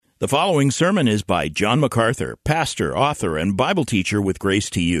The following sermon is by John MacArthur, pastor, author, and Bible teacher with Grace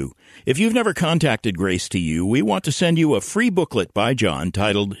to You. If you've never contacted Grace to You, we want to send you a free booklet by John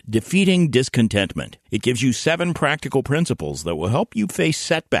titled Defeating Discontentment. It gives you 7 practical principles that will help you face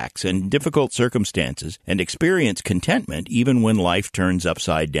setbacks and difficult circumstances and experience contentment even when life turns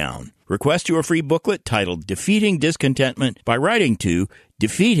upside down. Request your free booklet titled Defeating Discontentment by writing to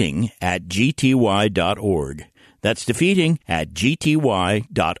defeating@gty.org. That's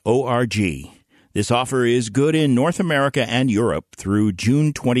defeating@gty.org. This offer is good in North America and Europe through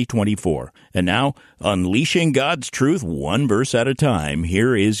June 2024. And now, unleashing God's truth one verse at a time,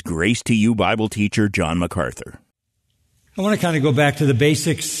 here is Grace to You Bible teacher John MacArthur. I want to kind of go back to the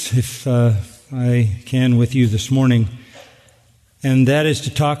basics, if I can, with you this morning. And that is to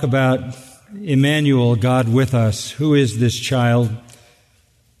talk about Emmanuel, God with us. Who is this child?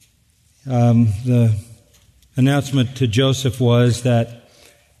 The announcement to Joseph was that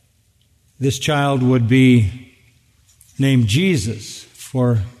this child would be named Jesus,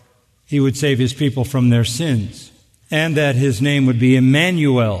 for he would save his people from their sins, and that his name would be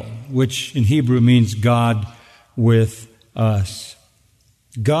Emmanuel, which in Hebrew means God with us.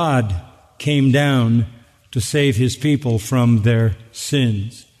 God came down to save his people from their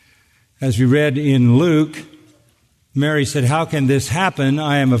sins. As we read in Luke, Mary said, "How can this happen?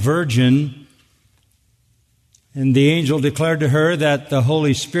 I am a virgin." And the angel declared to her that the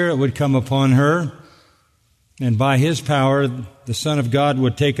Holy Spirit would come upon her, and by his power, the Son of God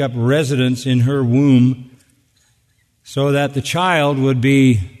would take up residence in her womb, so that the child would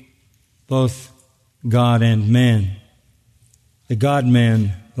be both God and man, the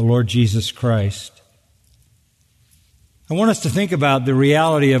God-man, the Lord Jesus Christ. I want us to think about the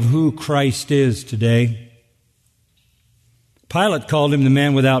reality of who Christ is today. Pilate called him the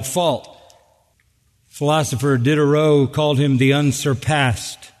man without fault. Philosopher Diderot called him the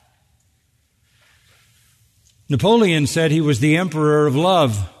unsurpassed. Napoleon said he was the emperor of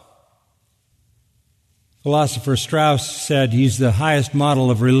love. Philosopher Strauss said he's the highest model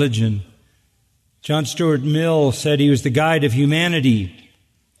of religion. John Stuart Mill said he was the guide of humanity.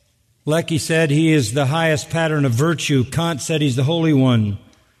 Lecky said he is the highest pattern of virtue. Kant said he's the Holy One.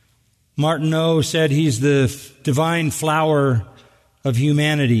 Martineau said he's the divine flower of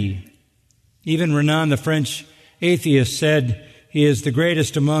humanity. Even Renan, the French atheist, said he is the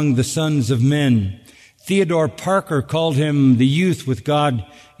greatest among the sons of men. Theodore Parker called him the youth with God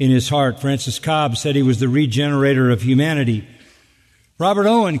in his heart. Francis Cobb said he was the regenerator of humanity. Robert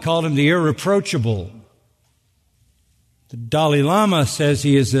Owen called him the irreproachable. The Dalai Lama says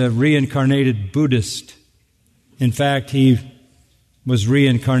he is a reincarnated Buddhist. In fact, he was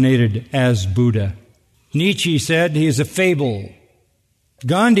reincarnated as Buddha. Nietzsche said he is a fable.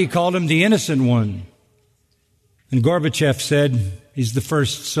 Gandhi called him the innocent one. And Gorbachev said he's the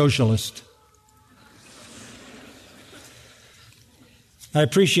first socialist. I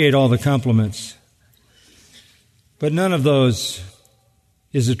appreciate all the compliments, but none of those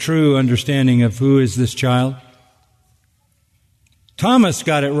is a true understanding of who is this child. Thomas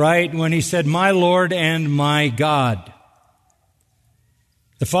got it right when he said, "My Lord and my God."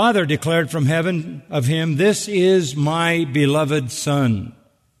 The Father declared from heaven of him, "This is my beloved Son."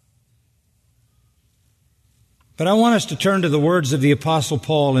 But I want us to turn to the words of the Apostle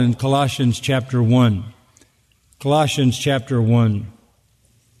Paul in Colossians chapter 1. Colossians chapter 1.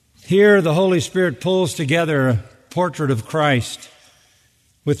 Here the Holy Spirit pulls together a portrait of Christ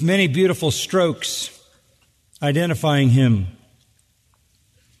with many beautiful strokes identifying him.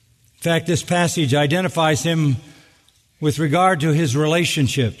 In fact, this passage identifies him with regard to his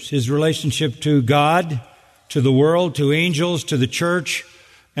relationships, his relationship to God, to the world, to angels, to the church,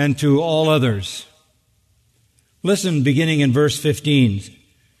 and to all others. Listen, beginning in verse 15,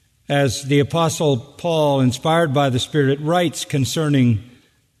 as the Apostle Paul, inspired by the Spirit, writes concerning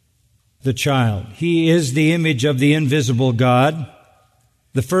the child. He is the image of the invisible God,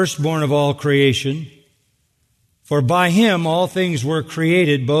 the firstborn of all creation. For by him all things were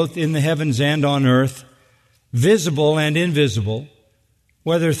created, both in the heavens and on earth, visible and invisible,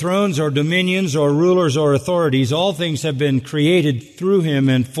 whether thrones or dominions or rulers or authorities, all things have been created through him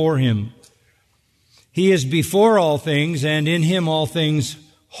and for him. He is before all things, and in him all things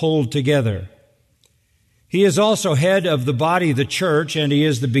hold together. He is also head of the body, the church, and he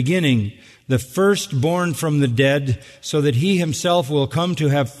is the beginning, the firstborn from the dead, so that he himself will come to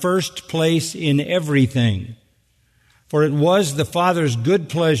have first place in everything. For it was the Father's good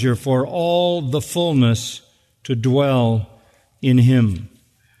pleasure for all the fullness to dwell in him.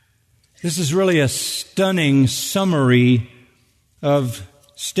 This is really a stunning summary of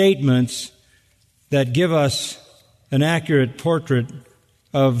statements that give us an accurate portrait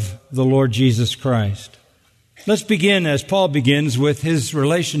of the Lord Jesus Christ. Let's begin, as Paul begins, with his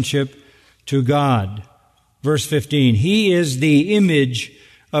relationship to God. Verse 15, He is the image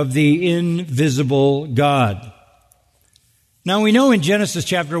of the invisible God. Now we know in Genesis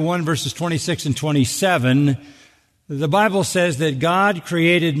chapter 1, verses 26 and 27, the Bible says that God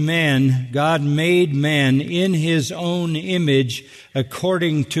created man, God made man in His own image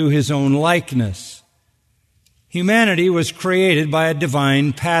according to His own likeness. Humanity was created by a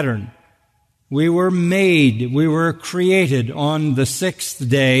divine pattern. We were created on the sixth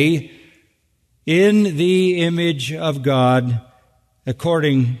day in the image of God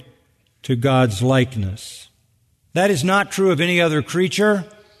according to God's likeness. That is not true of any other creature.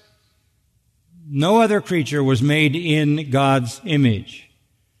 No other creature was made in God's image.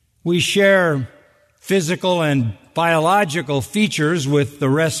 We share physical and biological features with the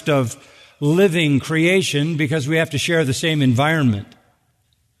rest of living creation because we have to share the same environment.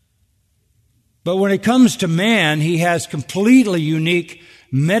 But when it comes to man, he has completely unique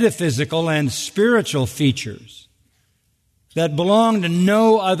metaphysical and spiritual features that belong to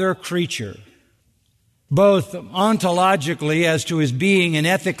no other creature, both ontologically as to his being and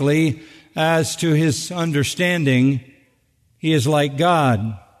ethically as to his understanding. He is like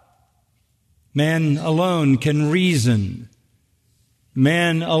God. Man alone can reason.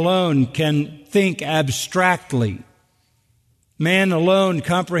 Man alone can think abstractly. Man alone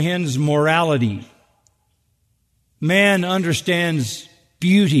comprehends morality. Man understands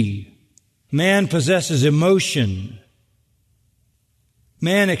beauty. Man possesses emotion.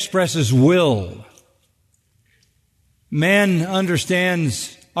 Man expresses will. Man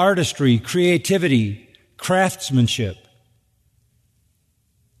understands artistry, creativity, craftsmanship.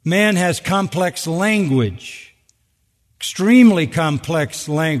 Man has complex language, extremely complex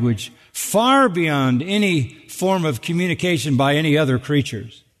language, far beyond any form of communication by any other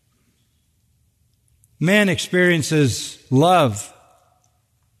creatures. Man experiences love,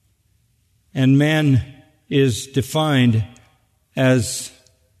 and man is defined as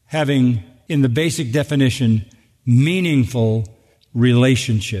having, in the basic definition, meaningful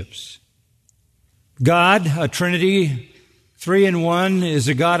relationships. God, a Trinity, 3 in 1, is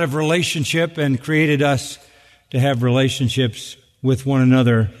a God of relationship and created us to have relationships with one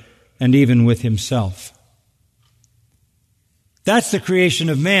another and even with Himself. That's the creation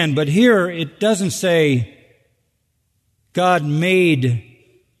of man, but here it doesn't say God made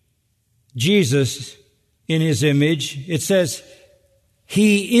Jesus in His image. It says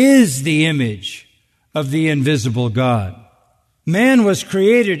He is the image of the invisible God. Man was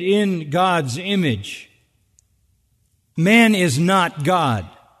created in God's image. Man is not God.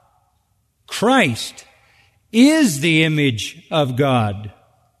 Christ is the image of God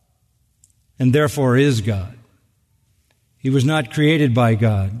and therefore is God. He was not created by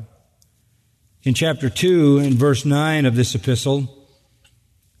God. In chapter 2 and verse 9 of this epistle,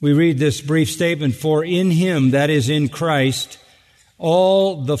 we read this brief statement, "For in Him," that is in Christ,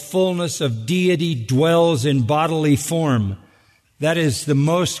 "all the fullness of deity dwells in bodily form." That is the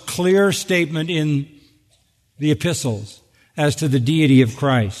most clear statement in the epistles as to the deity of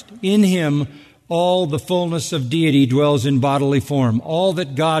Christ. In Him, all the fullness of deity dwells in bodily form. All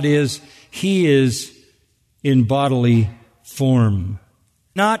that God is, He is in bodily form.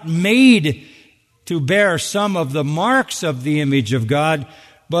 Not made to bear some of the marks of the image of God,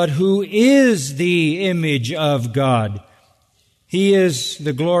 but who is the image of God. He is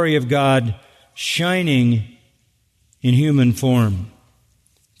the glory of God shining in human form.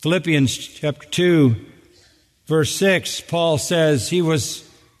 Philippians chapter 2, verse 6, Paul says he was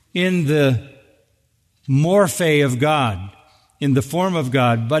in the morphe of God, in the form of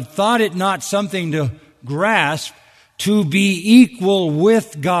God, but thought it not something to grasp to be equal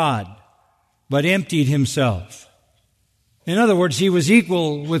with God, but emptied himself. In other words, he was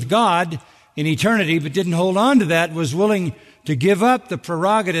equal with God in eternity, but didn't hold on to that, was willing to give up the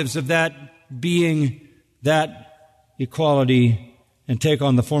prerogatives of that being, that equality, and take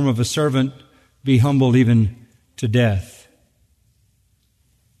on the form of a servant, be humbled even to death.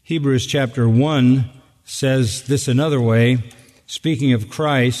 Hebrews chapter 1 says this another way, speaking of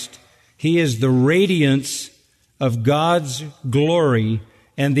Christ, He is the radiance of God's glory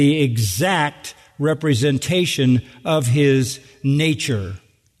and the exact representation of His nature.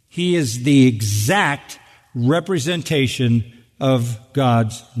 He is the exact representation of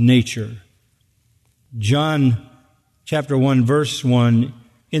God's nature. John chapter 1, verse 1,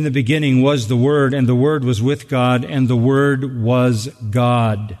 "In the beginning was the Word, and the Word was with God, and the Word was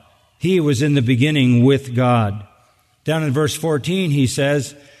God." He was in the beginning with God. Down in verse 14, he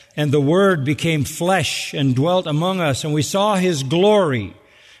says, "And the Word became flesh and dwelt among us, and we saw His glory,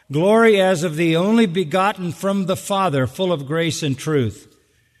 glory as of the only begotten from the Father, full of grace and truth.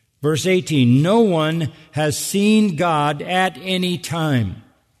 Verse 18, no one has seen God at any time.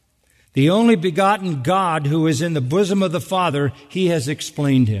 The only begotten God who is in the bosom of the Father, He has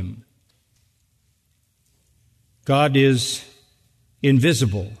explained Him. God is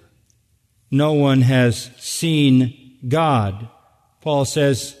invisible. No one has seen God. Paul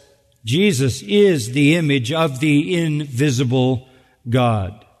says, Jesus is the image of the invisible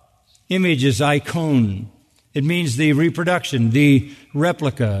God. Image is icon. It means the reproduction, the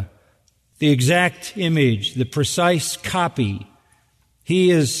replica, the exact image, the precise copy.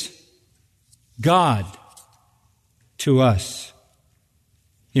 He is God to us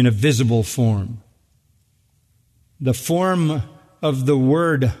in a visible form. The form of the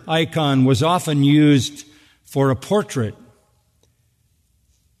word icon was often used for a portrait.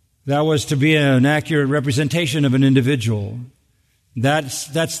 That was to be an accurate representation of an individual. That's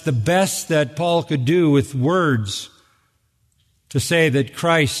the best that Paul could do with words to say that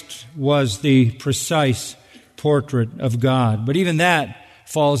Christ was the precise portrait of God. But even that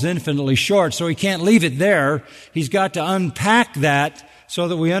falls infinitely short, so he can't leave it there. He's got to unpack that so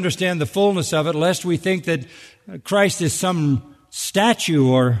that we understand the fullness of it, lest we think that Christ is some statue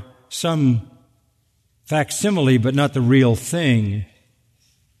or some facsimile, but not the real thing.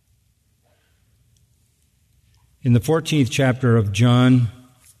 In the 14th chapter of John,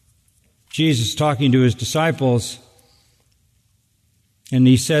 Jesus talking to his disciples, and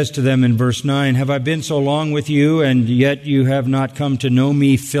he says to them in verse 9, "Have I been so long with you, and yet you have not come to know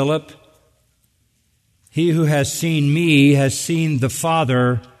me, Philip? He who has seen me has seen the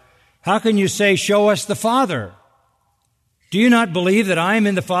Father. How can you say, 'Show us the Father'? Do you not believe that I am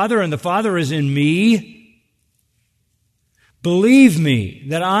in the Father and the Father is in me? Believe me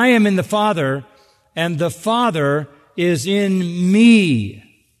that I am in the Father and the Father is in me."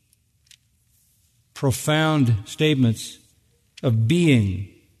 Profound statements of being.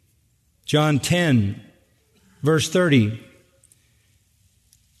 John 10, verse 30.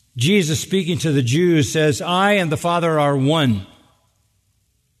 Jesus, speaking to the Jews, says, "I and the Father are one."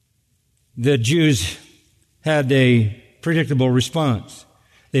 The Jews had a predictable response.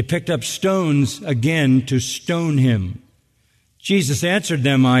 They picked up stones again to stone him. Jesus answered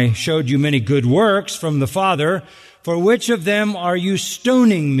them, "I showed you many good works from the Father. For which of them are you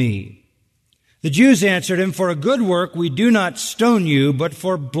stoning me?" The Jews answered him, "For a good work we do not stone you, but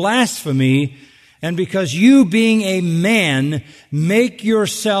for blasphemy, and because you, being a man, make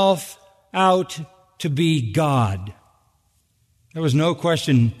yourself out to be God." There was no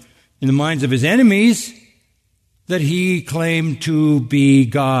question in the minds of his enemies that he claimed to be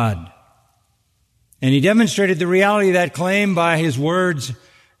God. And he demonstrated the reality of that claim by his words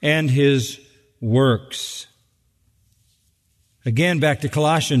and his works. Again, back to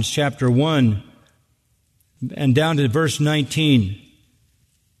Colossians chapter 1 and down to verse 19.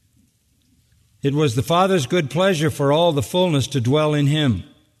 It was the Father's good pleasure for all the fullness to dwell in him.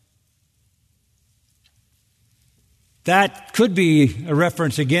 That could be a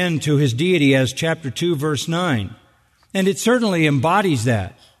reference again to his deity as chapter 2, verse 9. And it certainly embodies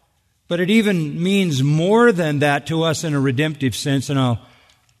that. But it even means more than that to us in a redemptive sense, and I'll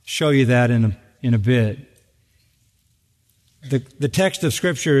show you that in a bit. The text of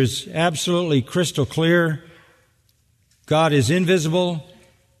Scripture is absolutely crystal clear. God is invisible.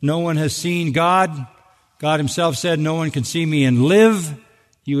 No one has seen God. God himself said, "No one can see me and live."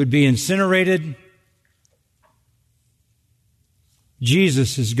 You would be incinerated.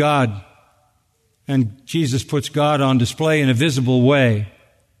 Jesus is God, and Jesus puts God on display in a visible way.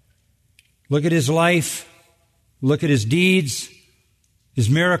 Look at his life. Look at his deeds, his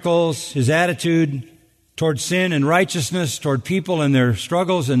miracles, his attitude toward sin and righteousness, toward people and their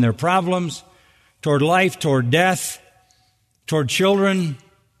struggles and their problems, toward life, toward death, toward children,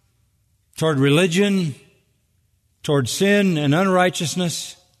 toward religion, toward sin and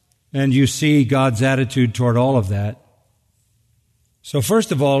unrighteousness. And you see God's attitude toward all of that. So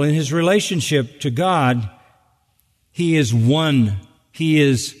first of all, in his relationship to God, he is one. He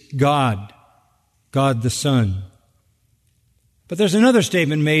is God, God the Son. But there's another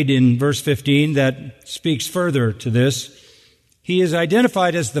statement made in verse 15 that speaks further to this. He is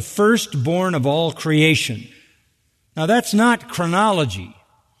identified as the firstborn of all creation. Now that's not chronology,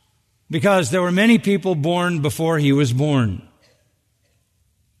 because there were many people born before he was born.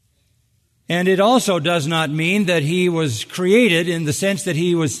 And it also does not mean that he was created in the sense that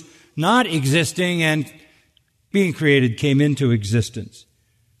he was not existing and being created came into existence.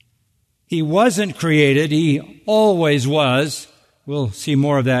 He wasn't created. He always was. We'll see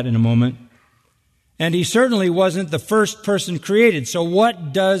more of that in a moment. And he certainly wasn't the first person created. So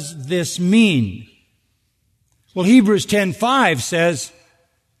what does this mean? Well, Hebrews 10:5 says,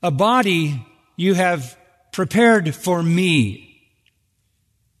 "A body you have prepared for me."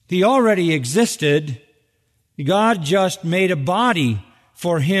 He already existed. God just made a body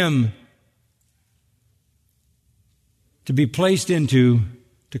for him to be placed into,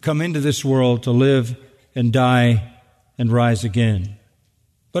 to come into this world, to live and die and rise again.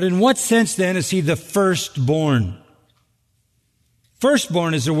 But in what sense then is he the firstborn?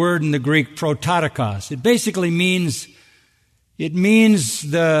 Firstborn is a word in the Greek prototokos. It basically means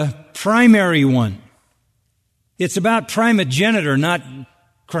the primary one. It's about primogeniture, not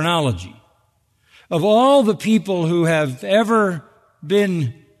chronology. Of all the people who have ever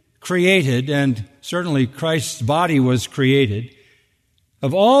been created, and certainly Christ's body was created,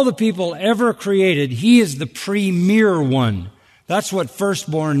 of all the people ever created, he is the premier one. That's what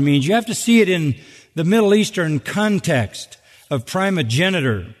firstborn means. You have to see it in the Middle Eastern context of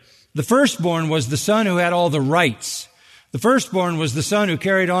primogeniture. The firstborn was the son who had all the rights. The firstborn was the son who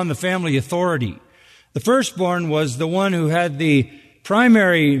carried on the family authority. The firstborn was the one who had the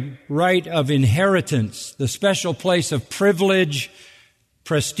primary right of inheritance, the special place of privilege,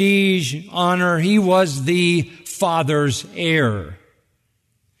 prestige, honor. He was the father's heir.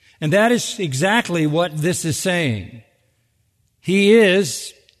 And that is exactly what this is saying. He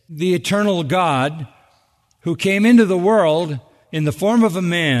is the eternal God who came into the world in the form of a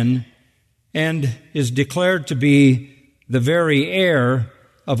man and is declared to be the very heir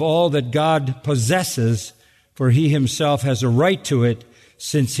of all that God possesses, for he himself has a right to it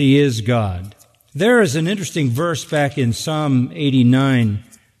since he is God. There is an interesting verse back in Psalm 89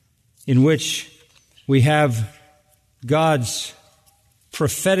 in which we have God's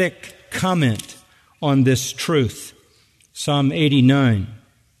prophetic comment on this truth. Psalm 89.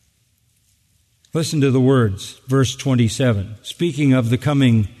 Listen to the words, verse 27, speaking of the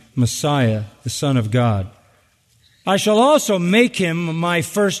coming Messiah, the Son of God. "I shall also make him my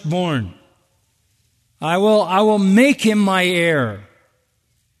firstborn. I will make him my heir,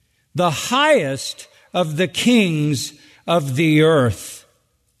 the highest of the kings of the earth.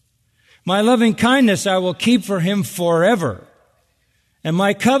 My loving kindness I will keep for him forever, and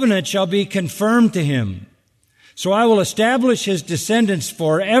my covenant shall be confirmed to him. So I will establish his descendants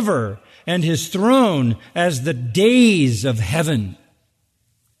forever, and his throne as the days of heaven."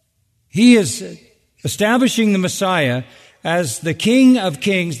 He is establishing the Messiah as the King of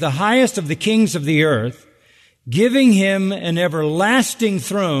kings, the highest of the kings of the earth, giving him an everlasting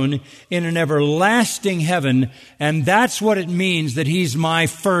throne in an everlasting heaven, and that's what it means that he's my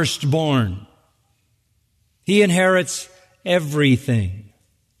firstborn. He inherits everything.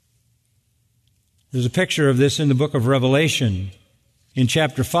 There's a picture of this in the book of Revelation in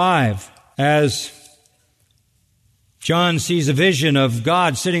chapter 5 as John sees a vision of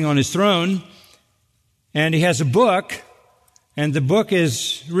God sitting on his throne, and he has a book, and the book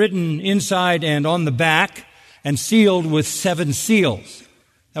is written inside and on the back and sealed with 7 seals.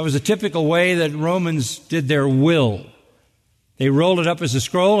 That was a typical way that Romans did their will. They rolled it up as a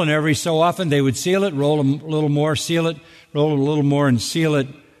scroll, and every so often they would seal it, roll a little more, seal it, roll a little more, and seal it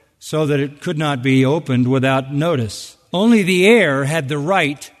so that it could not be opened without notice. Only the heir had the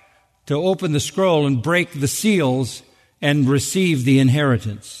right to open the scroll and break the seals and receive the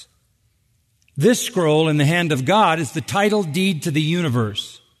inheritance. This scroll in the hand of God is the title deed to the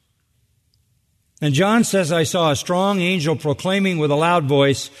universe. And John says, "I saw a strong angel proclaiming with a loud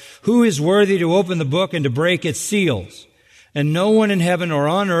voice, 'Who is worthy to open the book and to break its seals?' And no one in heaven or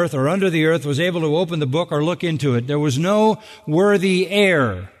on earth or under the earth was able to open the book or look into it." There was no worthy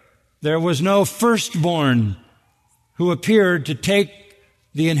heir. There was no firstborn who appeared to take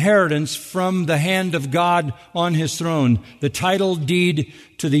the inheritance from the hand of God on his throne, the title deed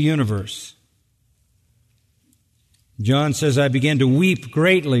to the universe. John says, "I began to weep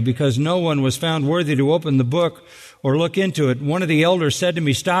greatly because no one was found worthy to open the book or look into it. One of the elders said to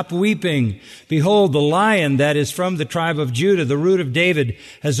me, 'Stop weeping. Behold, the Lion that is from the tribe of Judah, the root of David,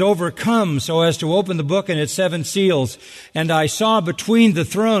 has overcome so as to open the book and its 7 seals.' And I saw between the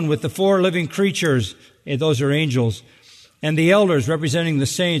throne with the 4 living creatures," those are angels, "and the elders representing the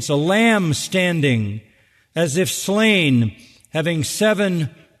saints, a lamb standing as if slain, having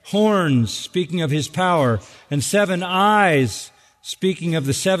 7 horns," speaking of his power, "and 7 eyes," speaking of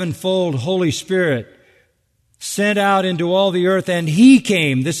the 7-fold Holy Spirit, "sent out into all the earth. And he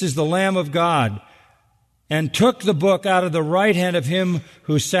came," this is the Lamb of God, "and took the book out of the right hand of him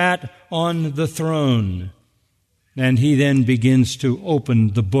who sat on the throne." And he then begins to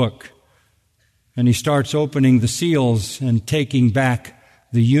open the book. And he starts opening the seals and taking back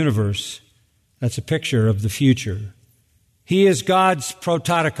the universe. That's a picture of the future. He is God's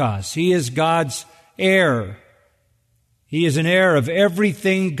prototokos. He is God's heir. He is an heir of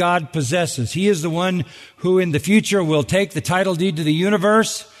everything God possesses. He is the one who in the future will take the title deed to the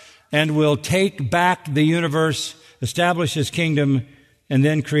universe and will take back the universe, establish His kingdom, and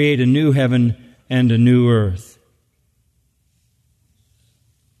then create a new heaven and a new earth.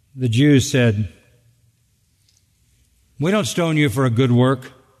 The Jews said, "We don't stone you for a good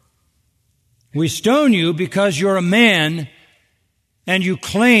work. We stone you because you're a man and you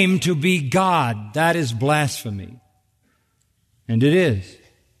claim to be God. That is blasphemy." And it is.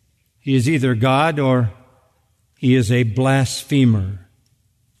 He is either God or he is a blasphemer.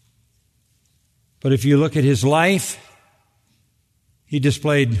 But if you look at his life, he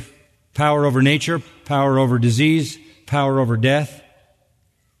displayed power over nature, power over disease, power over death.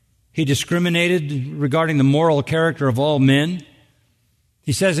 He discriminated regarding the moral character of all men.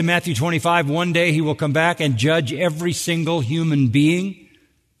 He says in Matthew 25, one day he will come back and judge every single human being.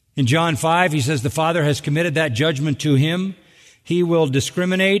 In John 5, he says the Father has committed that judgment to him. He will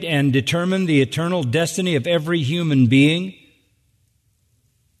discriminate and determine the eternal destiny of every human being.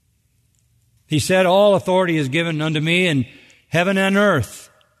 He said, all authority is given unto me in heaven and earth.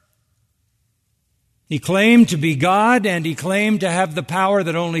 He claimed to be God, and he claimed to have the power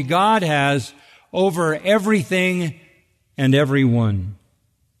that only God has over everything and everyone.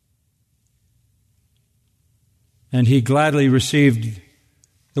 And he gladly received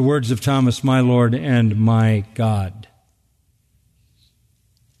the words of Thomas, "My Lord and my God."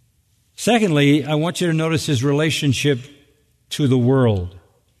 Secondly, I want you to notice his relationship to the world.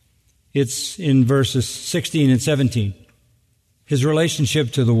 It's in verses 16 and 17. His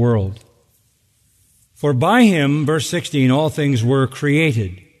relationship to the world. For by him, verse 16, all things were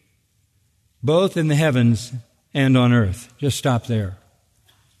created, both in the heavens and on earth. Just stop there.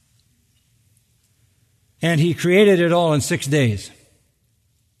 And he created it all in 6 days.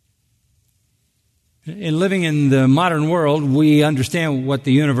 In living in the modern world, we understand what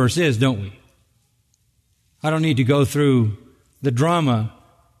the universe is, don't we? I don't need to go through the drama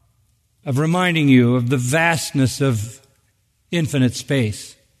of reminding you of the vastness of infinite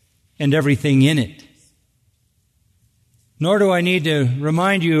space and everything in it. Nor do I need to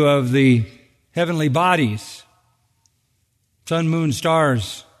remind you of the heavenly bodies, sun, moon,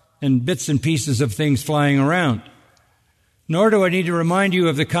 stars, and bits and pieces of things flying around. Nor do I need to remind you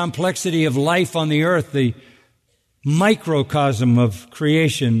of the complexity of life on the earth, the microcosm of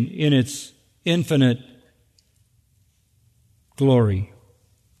creation in its infinite glory.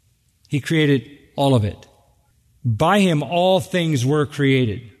 He created all of it. By him all things were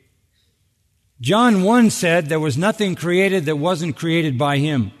created. John 1 said there was nothing created that wasn't created by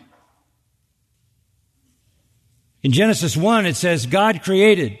him. In Genesis 1 it says God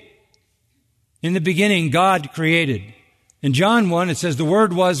created. In the beginning God created. In John 1, it says the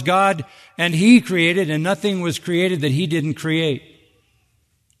Word was God, and He created, and nothing was created that He didn't create.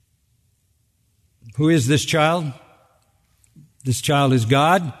 Who is this child? This child is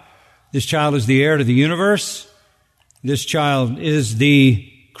God. This child is the heir to the universe. This child is the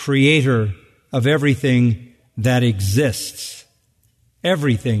creator of everything that exists.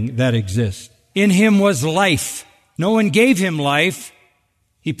 Everything that exists. In Him was life. No one gave Him life.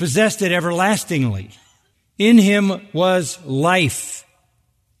 He possessed it everlastingly. In Him was life.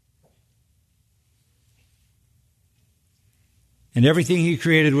 And everything He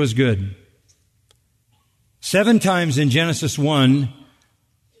created was good. 7 times in Genesis 1,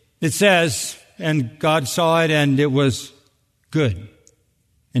 it says, and God saw it, and it was good.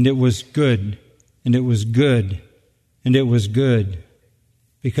 And it was good. And it was good. And it was good.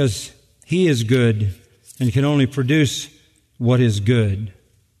 Because He is good and can only produce what is good.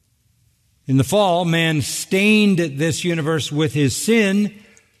 In the fall, man stained this universe with his sin,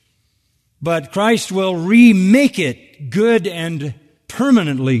 but Christ will remake it good and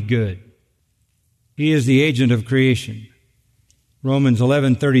permanently good. He is the agent of creation. Romans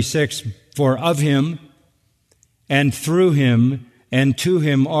 11:36, for of Him and through Him and to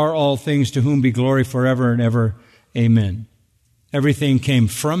Him are all things, to whom be glory forever and ever. Amen. Everything came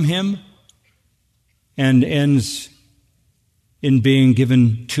from Him and ends in being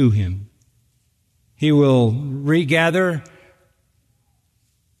given to Him. He will regather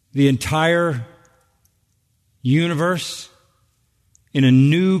the entire universe in a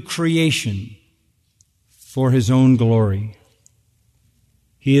new creation for His own glory.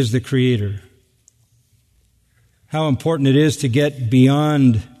 He is the Creator. How important it is to get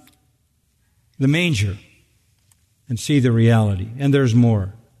beyond the manger and see the reality. And there's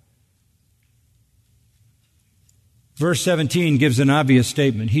more. Verse 17 gives an obvious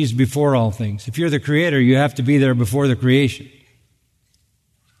statement. He's before all things. If you're the Creator, you have to be there before the creation.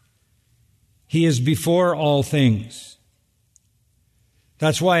 He is before all things.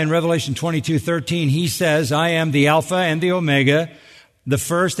 That's why in Revelation 22:13 he says, I am the Alpha and the Omega, the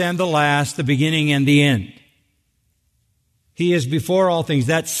first and the last, the beginning and the end. He is before all things.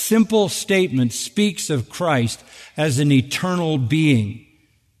 That simple statement speaks of Christ as an eternal being.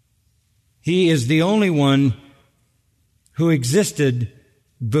 He is the only one who existed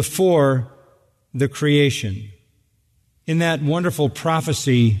before the creation. In that wonderful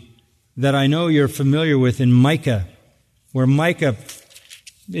prophecy that I know you're familiar with in Micah, where Micah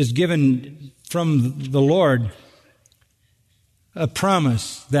is given from the Lord a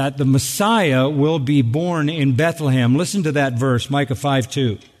promise that the Messiah will be born in Bethlehem. Listen to that verse, Micah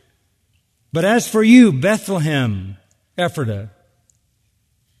 5:2. But as for you, Bethlehem, Ephratah,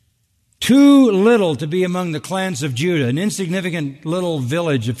 too little to be among the clans of Judah, an insignificant little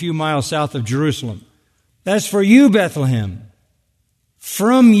village a few miles south of Jerusalem. As for you, Bethlehem,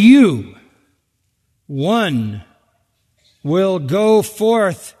 from you one will go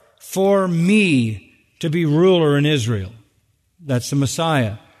forth for me to be ruler in Israel. That's the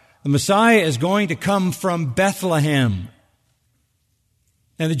Messiah. The Messiah is going to come from Bethlehem.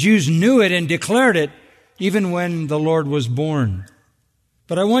 And the Jews knew it and declared it even when the Lord was born.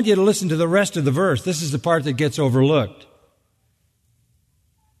 But I want you to listen to the rest of the verse. This is the part that gets overlooked.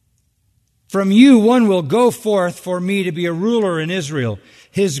 From you one will go forth for me to be a ruler in Israel.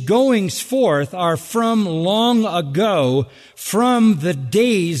 His goings forth are from long ago, from the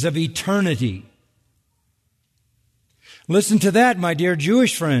days of eternity. Listen to that, my dear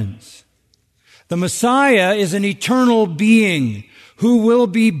Jewish friends. The Messiah is an eternal being who will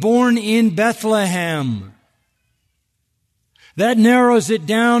be born in Bethlehem. That narrows it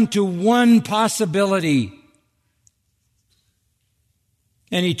down to one possibility.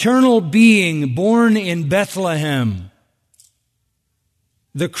 An eternal being born in Bethlehem.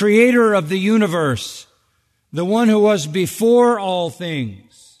 The creator of the universe. The one who was before all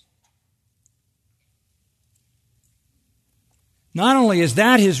things. Not only is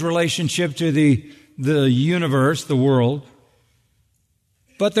that his relationship to the universe, the world,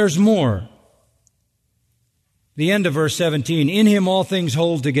 but there's more. The end of verse 17, in him all things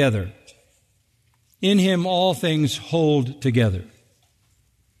hold together. In him all things hold together.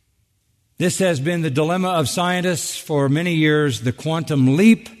 This has been the dilemma of scientists for many years, the quantum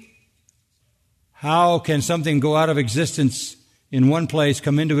leap. How can something go out of existence in one place,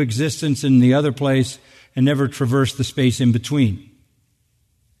 come into existence in the other place, and never traverse the space in between?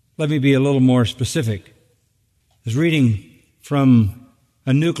 Let me be a little more specific. I was reading from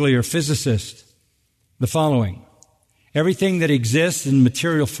a nuclear physicist the following. Everything that exists in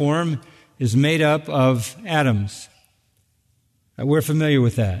material form is made up of atoms. We're familiar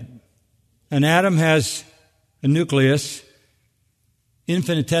with that. An atom has a nucleus,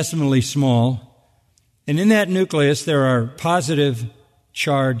 infinitesimally small, and in that nucleus there are positive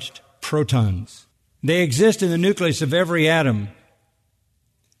charged protons. They exist in the nucleus of every atom.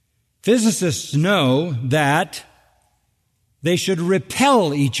 Physicists know that they should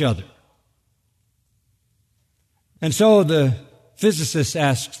repel each other. And so the physicist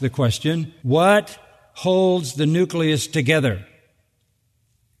asks the question, what holds the nucleus together?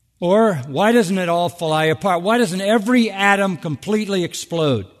 Or why doesn't it all fly apart? Why doesn't every atom completely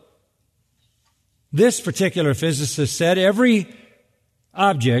explode? This particular physicist said every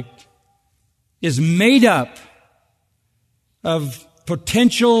object is made up of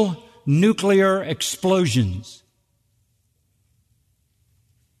potential nuclear explosions.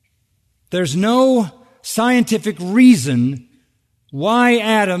 There's no scientific reason why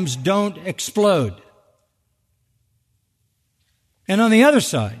atoms don't explode. And on the other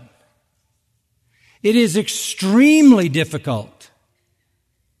side, it is extremely difficult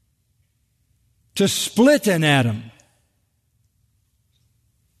to split an atom.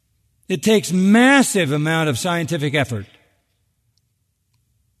 It takes massive amount of scientific effort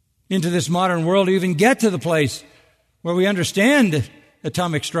into this modern world to even get to the place where we understand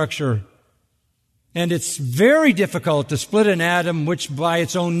atomic structure. And it's very difficult to split an atom which by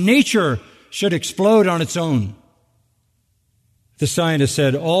its own nature should explode on its own. The scientist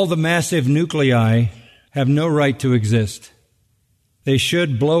said, all the massive nuclei have no right to exist. They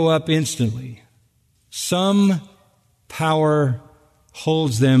should blow up instantly. Some power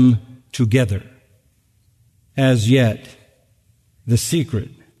holds them together. As yet, the secret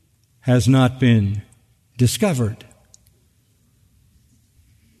has not been discovered.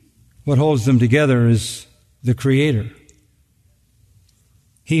 What holds them together is the Creator.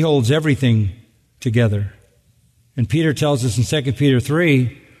 He holds everything together. And Peter tells us in 2 Peter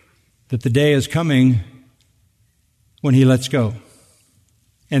 3 that the day is coming when he lets go.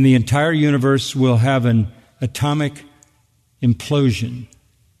 And the entire universe will have an atomic implosion.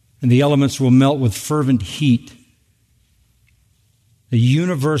 And the elements will melt with fervent heat. The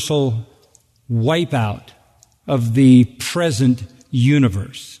universal wipeout of the present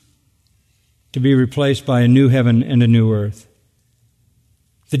universe to be replaced by a new heaven and a new earth.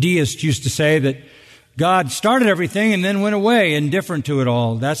 The deists used to say that God started everything and then went away, indifferent to it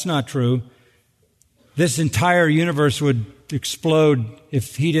all. That's not true. This entire universe would explode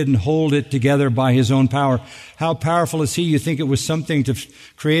if he didn't hold it together by his own power. How powerful is he? You think it was something to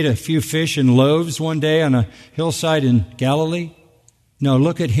create a few fish and loaves one day on a hillside in Galilee? No,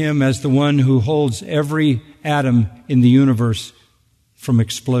 look at him as the one who holds every atom in the universe from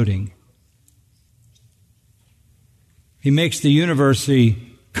exploding. He makes the universe a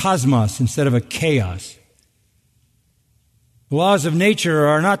cosmos instead of a chaos. The laws of nature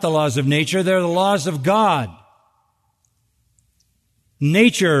are not the laws of nature, they're the laws of God.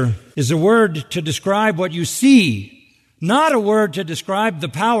 Nature is a word to describe what you see, not a word to describe the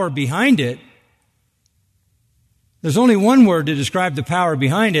power behind it. There's only one word to describe the power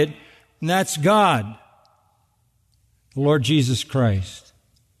behind it, and that's God, the Lord Jesus Christ.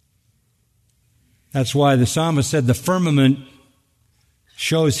 That's why the psalmist said the firmament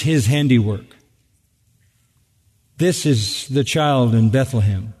shows his handiwork. This is the child in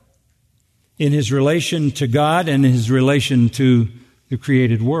Bethlehem, in his relation to God and in his relation to the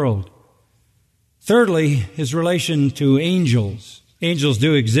created world. Thirdly, his relation to angels. Angels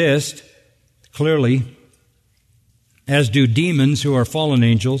do exist, clearly, as do demons who are fallen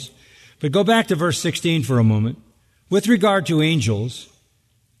angels. But go back to verse 16 for a moment. With regard to angels,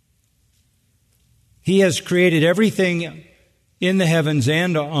 he has created everything in the heavens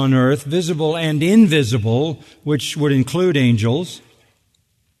and on earth, visible and invisible, which would include angels,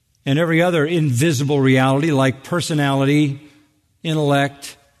 and every other invisible reality like personality,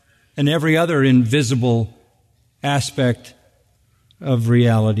 intellect, and every other invisible aspect of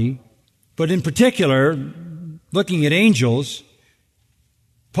reality. But in particular, looking at angels,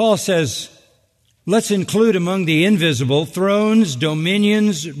 Paul says, let's include among the invisible thrones,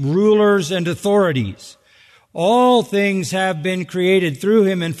 dominions, rulers, and authorities. All things have been created through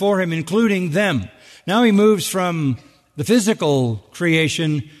him and for him, including them. Now he moves from the physical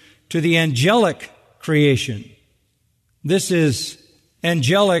creation to the angelic creation. This is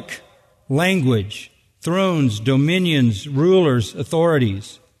angelic language. Thrones, dominions, rulers,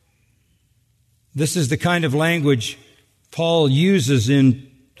 authorities. This is the kind of language Paul uses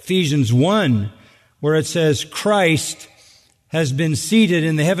in Ephesians 1, where it says, Christ has been seated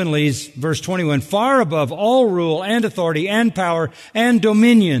in the heavenlies, verse 21, far above all rule and authority and power and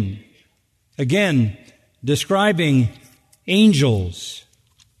dominion. Again, describing angels,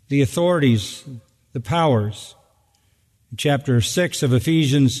 the authorities, the powers. In chapter 6 of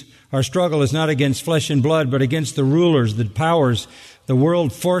Ephesians, our struggle is not against flesh and blood, but against the rulers, the powers, the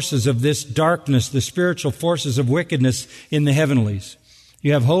world forces of this darkness, the spiritual forces of wickedness in the heavenlies.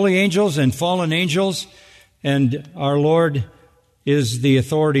 You have holy angels and fallen angels, and our Lord is the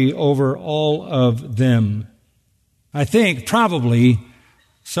authority over all of them. I think probably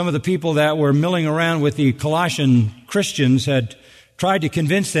some of the people that were milling around with the Colossian Christians had tried to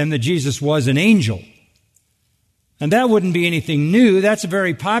convince them that Jesus was an angel. And that wouldn't be anything new. That's a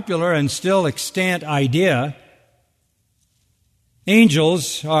very popular and still extant idea.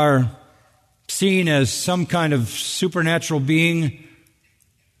 Angels are seen as some kind of supernatural being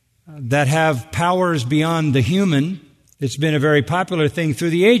that have powers beyond the human. It's been a very popular thing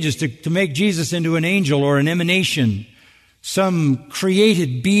through the ages to make Jesus into an angel or an emanation, some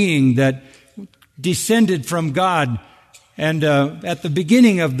created being that descended from God. And at the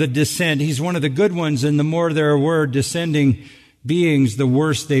beginning of the descent, he's one of the good ones, and the more there were descending beings, the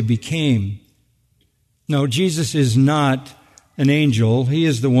worse they became. No, Jesus is not an angel. He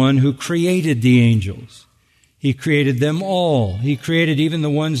is the one who created the angels. He created them all. He created even the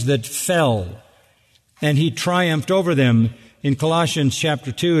ones that fell. And he triumphed over them. In Colossians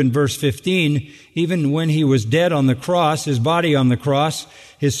chapter 2 and verse 15, even when he was dead on the cross, his body on the cross,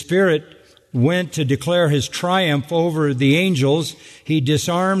 his spirit went to declare his triumph over the angels. He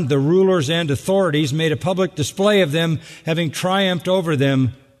disarmed the rulers and authorities, made a public display of them, having triumphed over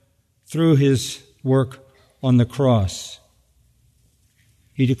them through his work on the cross.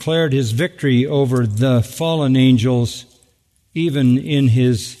 He declared his victory over the fallen angels even in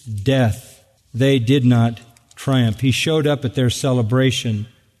his death. They did not triumph. He showed up at their celebration.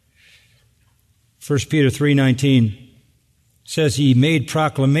 1 Peter 3:19 says he made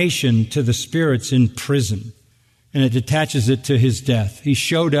proclamation to the spirits in prison. and it attaches it to his death. He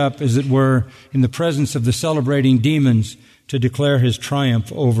showed up, as it were, in the presence of the celebrating demons to declare his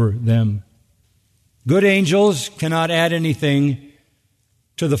triumph over them. Good angels cannot add anything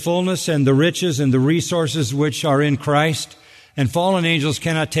to the fullness and the riches and the resources which are in Christ, and fallen angels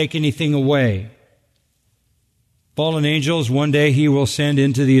cannot take anything away. Fallen angels, one day he will send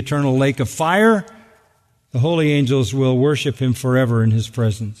into the eternal lake of fire. The holy angels will worship him forever in his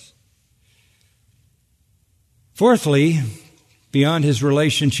presence. Fourthly, beyond his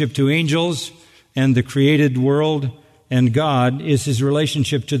relationship to angels and the created world and God, is his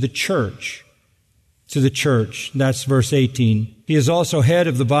relationship to the church. To the church. That's verse 18. He is also head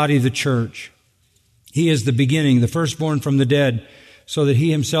of the body of the church. He is the beginning, the firstborn from the dead, so that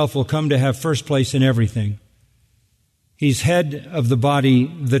he himself will come to have first place in everything. He's head of the body,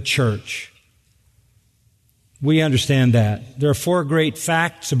 the church. We understand that. There are four great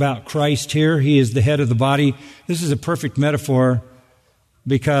facts about Christ here. He is the head of the body. This is a perfect metaphor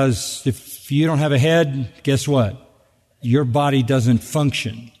because if you don't have a head, guess what? Your body doesn't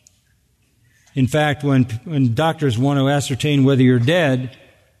function. In fact, when doctors want to ascertain whether you're dead,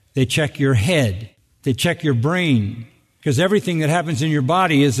 they check your head. They check your brain. Because everything that happens in your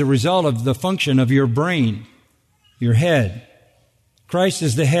body is the result of the function of your brain, your head. Christ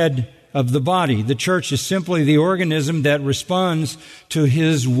is the head of the body. The church is simply the organism that responds to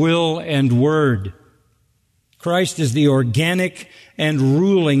his will and word. Christ is the organic and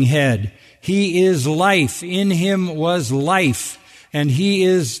ruling head. He is life. In him was life. And he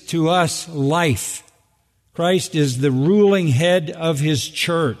is to us life. Christ is the ruling head of his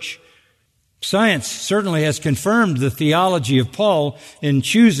church. Science certainly has confirmed the theology of Paul in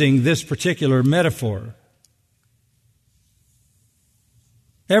choosing this particular metaphor.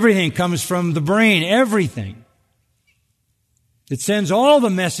 Everything comes from the brain, everything. It sends all the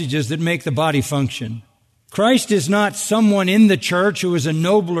messages that make the body function. Christ is not someone in the church who is a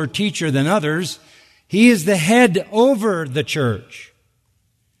nobler teacher than others. He is the head over the church,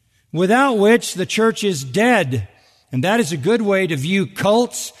 without which the church is dead. And that is a good way to view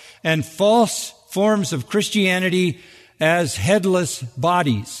cults and false forms of Christianity as headless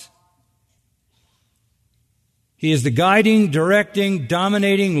bodies. He is the guiding, directing,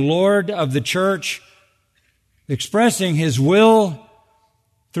 dominating Lord of the church, expressing his will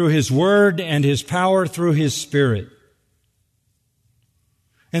through his word and his power through his Spirit.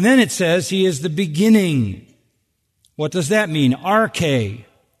 And then it says he is the beginning. What does that mean? Arche.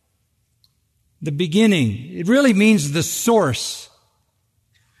 The beginning. It really means the source.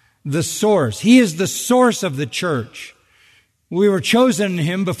 The source. He is the source of the church. We were chosen in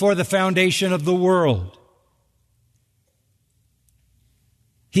him before the foundation of the world.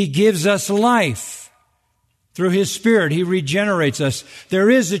 He gives us life through his Spirit. He regenerates us. There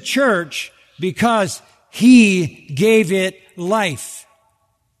is a church because he gave it life.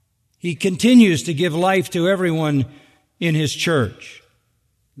 He continues to give life to everyone in his church.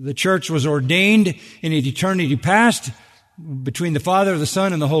 The church was ordained in eternity past between the Father, the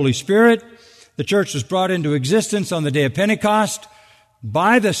Son, and the Holy Spirit. The church was brought into existence on the day of Pentecost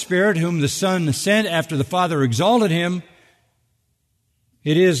by the Spirit whom the Son sent after the Father exalted him.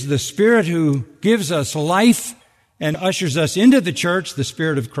 It is the Spirit who gives us life and ushers us into the church, the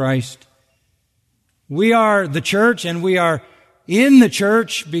Spirit of Christ. We are the church, and we are in the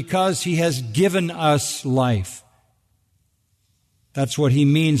church because he has given us life. That's what he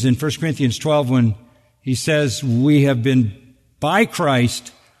means in 1 Corinthians 12 when he says we have been, by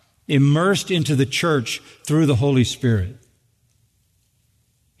Christ, immersed into the church through the Holy Spirit.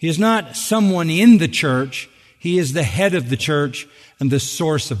 He is not someone in the church. He is the head of the church and the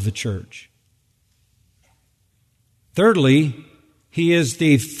source of the church. Thirdly, he is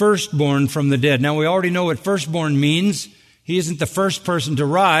the firstborn from the dead. Now, we already know what firstborn means. He isn't the first person to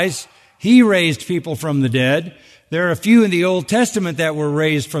rise. He raised people from the dead. There are a few in the Old Testament that were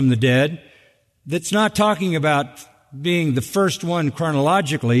raised from the dead. That's not talking about being the first one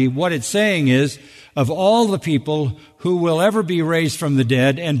chronologically. What it's saying is, of all the people who will ever be raised from the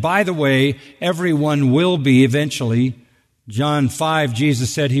dead, and by the way, everyone will be eventually. John 5,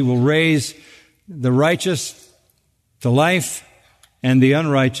 Jesus said he will raise the righteous to life and the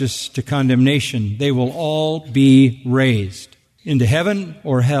unrighteous to condemnation. They will all be raised into heaven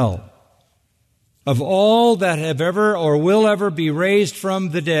or hell. Of all that have ever or will ever be raised from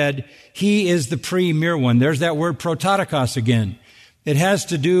the dead, he is the premier one. There's that word prototokos again. It has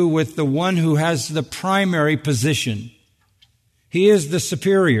to do with the one who has the primary position. He is the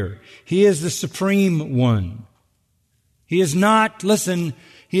superior. He is the supreme one. He is not, listen,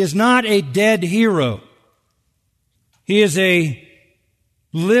 he is not a dead hero. He is a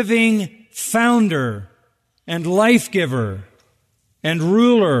living founder and life-giver and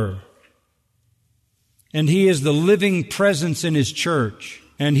ruler. And He is the living presence in His church.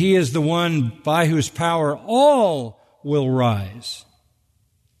 And He is the one by whose power all will rise.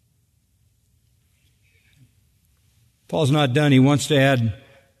 Paul's not done. He wants to add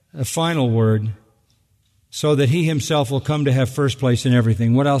a final word so that He Himself will come to have first place in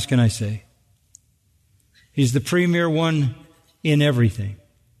everything. What else can I say? He's the premier one in everything.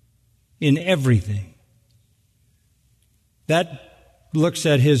 In everything. That looks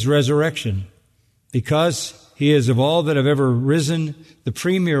at His resurrection. Because He is of all that have ever risen, the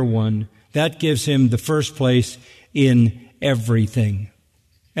premier one, that gives Him the first place in everything.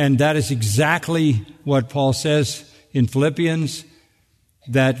 And that is exactly what Paul says in Philippians,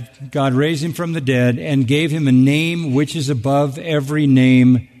 that God raised Him from the dead and gave Him a name which is above every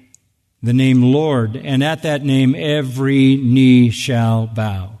name, the name Lord. And at that name every knee shall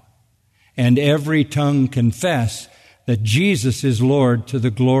bow, and every tongue confess that Jesus is Lord, to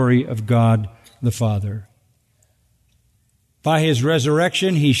the glory of God the Father. By His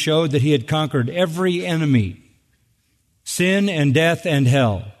resurrection, He showed that He had conquered every enemy, sin and death and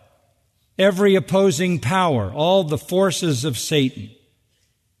hell, every opposing power, all the forces of Satan.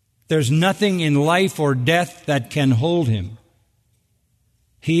 There's nothing in life or death that can hold Him.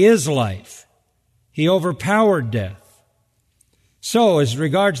 He is life. He overpowered death. So, as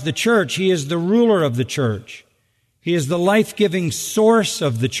regards the church, He is the ruler of the church. He is the life-giving source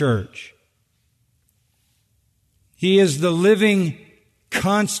of the church. He is the living,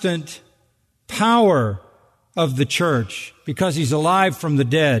 constant power of the church because He's alive from the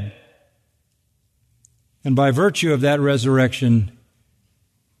dead. And by virtue of that resurrection,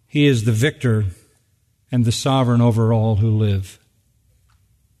 He is the victor and the sovereign over all who live.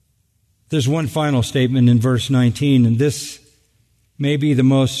 There's one final statement in verse 19, and this may be the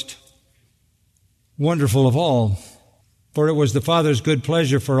most wonderful of all. For it was the Father's good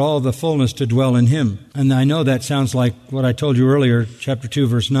pleasure for all the fullness to dwell in Him. And I know that sounds like what I told you earlier, chapter 2,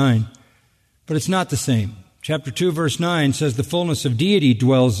 verse 9. But it's not the same. Chapter 2, verse 9 says the fullness of deity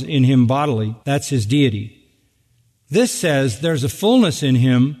dwells in Him bodily. That's His deity. This says there's a fullness in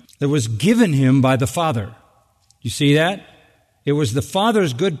Him that was given Him by the Father. You see that? It was the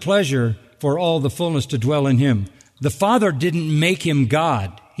Father's good pleasure for all the fullness to dwell in Him. The Father didn't make Him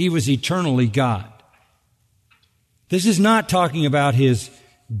God. He was eternally God. This is not talking about His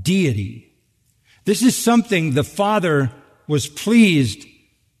deity. This is something the Father was pleased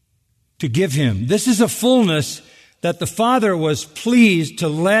to give Him. This is a fullness that the Father was pleased to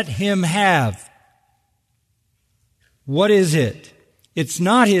let Him have. What is it? It's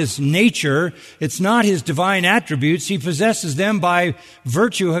not His nature. It's not His divine attributes. He possesses them by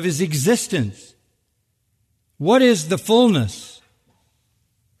virtue of His existence. What is the fullness?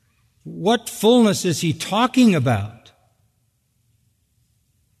 What fullness is He talking about?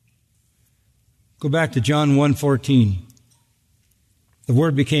 Go back to John 1:14. The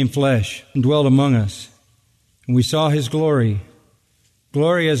Word became flesh and dwelt among us, and we saw His glory,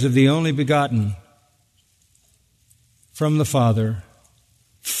 glory as of the only begotten from the Father,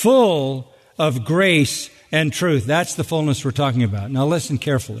 full of grace and truth. That's the fullness we're talking about. Now listen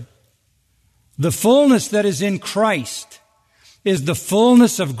carefully. The fullness that is in Christ is the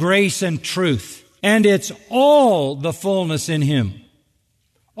fullness of grace and truth, and it's all the fullness in Him.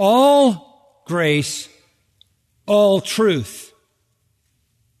 All grace, all truth,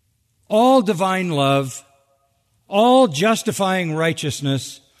 all divine love, all justifying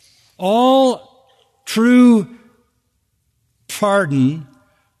righteousness, all true pardon,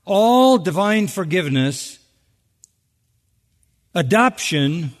 all divine forgiveness,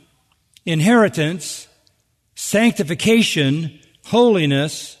 adoption, inheritance, sanctification,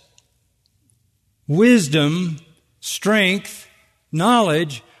 holiness, wisdom, strength,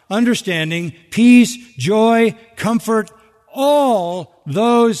 knowledge, understanding, peace, joy, comfort, all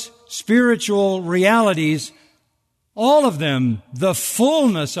those spiritual realities, all of them, the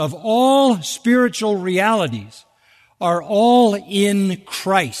fullness of all spiritual realities, are all in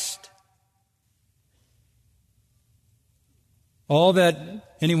Christ. All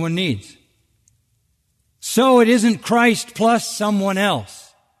that anyone needs. So it isn't Christ plus someone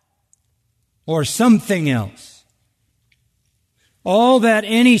else or something else. All that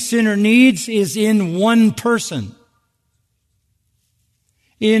any sinner needs is in one person.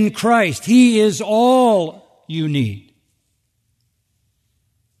 In Christ. He is all you need.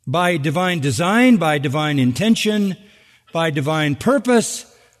 By divine design, by divine intention, by divine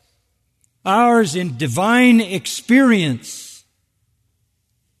purpose, ours in divine experience.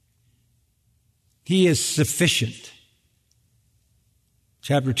 He is sufficient.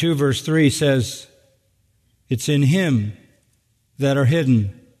 Chapter 2, verse 3 says, It's in Him that are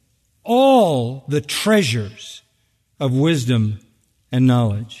hidden all the treasures of wisdom and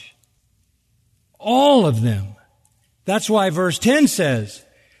knowledge. All of them. That's why verse 10 says,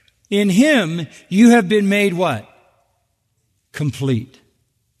 in Him you have been made what? Complete.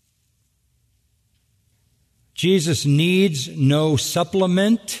 Jesus needs no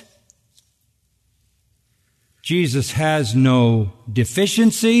supplement. Jesus has no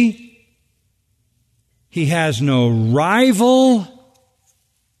deficiency. He has no rival.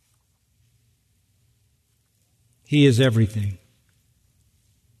 He is everything.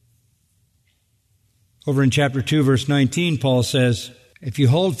 Over in chapter 2, verse 19, Paul says, if you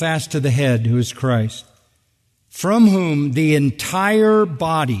hold fast to the head, who is Christ, from whom the entire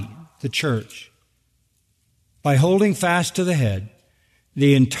body, the church, by holding fast to the head,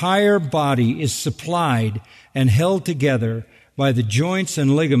 the entire body is supplied and held together by the joints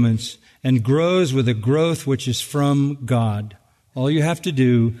and ligaments and grows with a growth which is from God. All you have to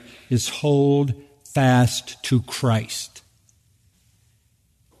do is hold fast to Christ.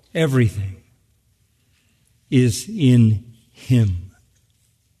 Everything is in Him.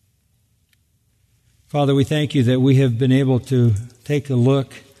 Father, we thank You that we have been able to take a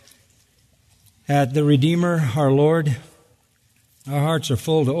look at the Redeemer, our Lord. Our hearts are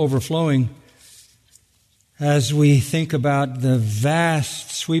full to overflowing as we think about the vast,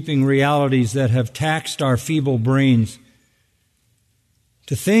 sweeping realities that have taxed our feeble brains.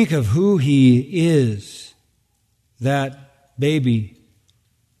 To think of who He is, that baby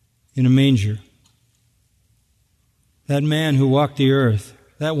in a manger, that man who walked the earth,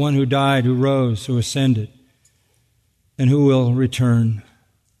 that one who died, who rose, who ascended, and who will return.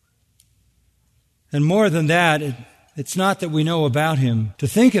 And more than that, it's not that we know about Him. To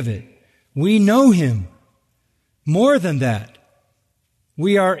think of it, we know Him. More than that,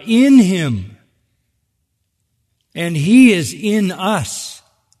 we are in Him, and He is in us.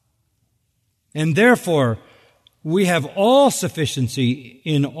 And therefore, we have all sufficiency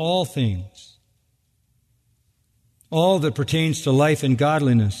in all things. All that pertains to life and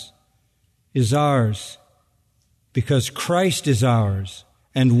godliness is ours because Christ is ours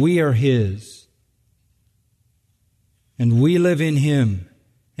and we are His. And we live in Him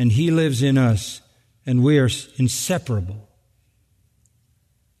and He lives in us and we are inseparable.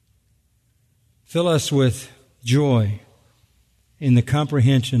 Fill us with joy in the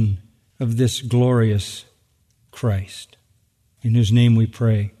comprehension of this glorious Christ, in whose name we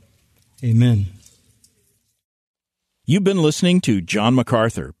pray. Amen. You've been listening to John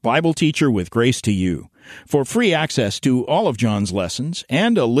MacArthur, Bible teacher with Grace to You. For free access to all of John's lessons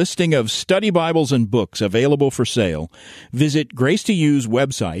and a listing of study Bibles and books available for sale, visit Grace to You's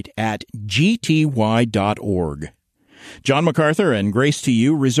website at gty.org. John MacArthur and Grace to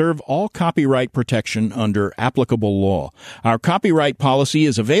You reserve all copyright protection under applicable law. Our copyright policy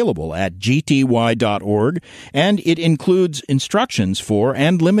is available at gty.org, and it includes instructions for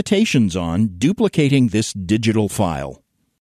and limitations on duplicating this digital file.